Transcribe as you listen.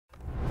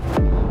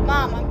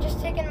Mum, I'm just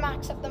taking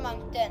Max up the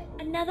mountain.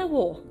 Another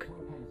walk?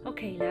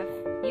 Okay,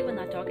 love. You and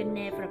that dog are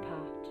never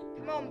apart.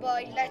 Come on,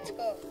 boy, let's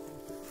go.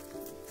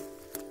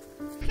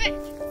 Quick!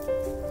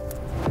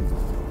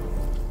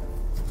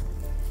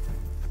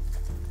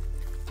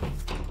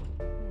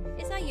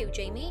 Is that you,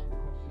 Jamie?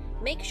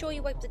 Make sure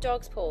you wipe the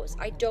dog's paws.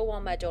 I don't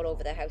want mud all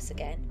over the house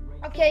again.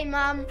 Okay,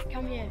 Mum,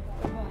 come here.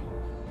 Good boy.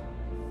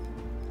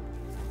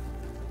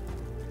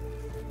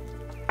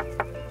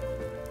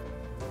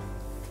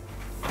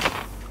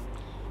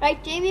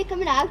 Right, Jamie,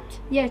 coming out?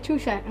 Yeah, 2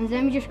 seconds.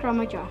 Let me just grab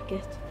my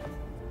jacket.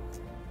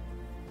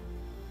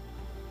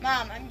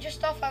 Mum, I'm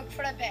just off out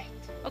for a bit.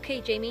 Okay,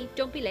 Jamie,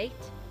 don't be late.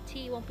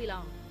 Tea won't be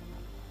long.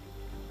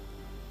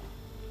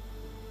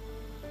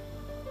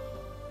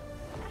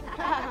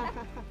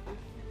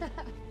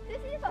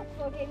 This is a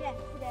football game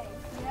yesterday.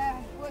 Yeah,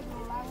 it wasn't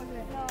all that, was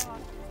it? No.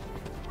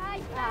 Hi,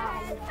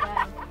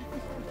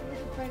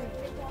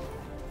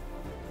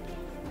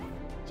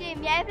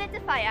 Jim, you ever lit the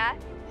fire?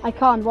 I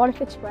can't. What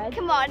if it spreads?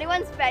 Come on, it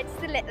won't spread, it's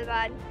the little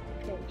one.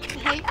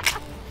 Okay.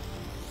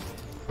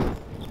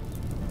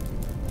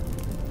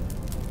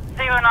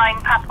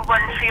 09 Papa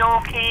 1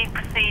 Treorchy,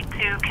 proceed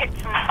to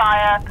kitchen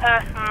fire,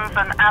 persons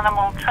and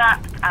animal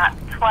trapped at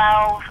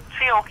 12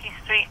 Treorchy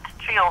Street,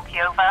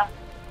 Treorchy, over.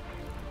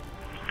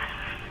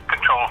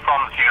 Control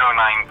from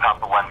 09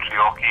 Papa 1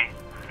 Treorchy,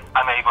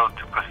 unable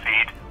to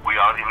proceed. We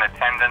are in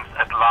attendance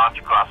at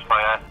large grass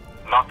fire,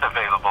 not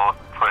available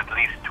for at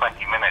least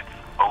 20 minutes,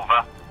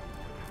 over.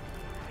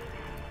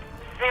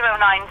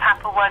 09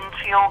 Papa 1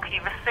 Treorchy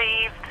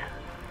received.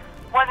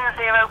 10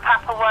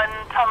 Papa 1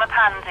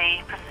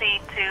 Tomapandy,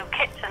 proceed to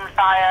kitchen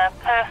fire,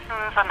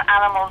 persons and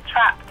animal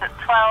trapped at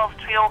 12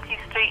 Treorchy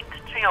Street,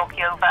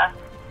 Treorchy, over.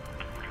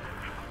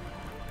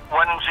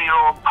 10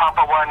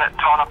 Papa 1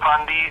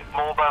 Tonapandi,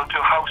 mobile to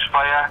house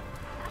fire,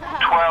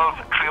 12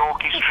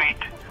 Treorchy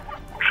Street,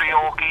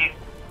 Treorchy.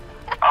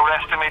 Our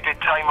estimated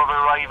time of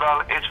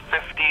arrival is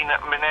 15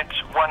 minutes,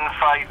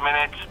 15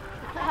 minutes,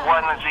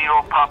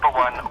 10 Papa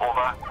 1,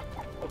 over.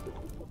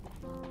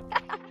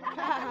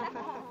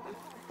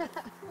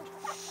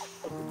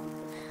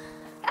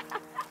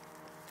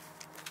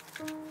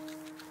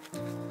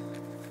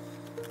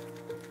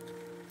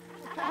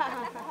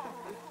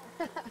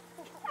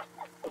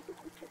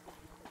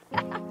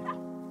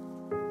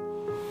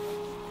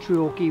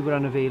 Treorchy were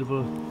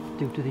unavailable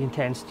due to the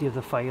intensity of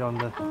the fire on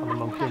the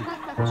mountain,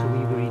 so we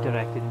were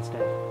redirected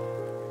instead.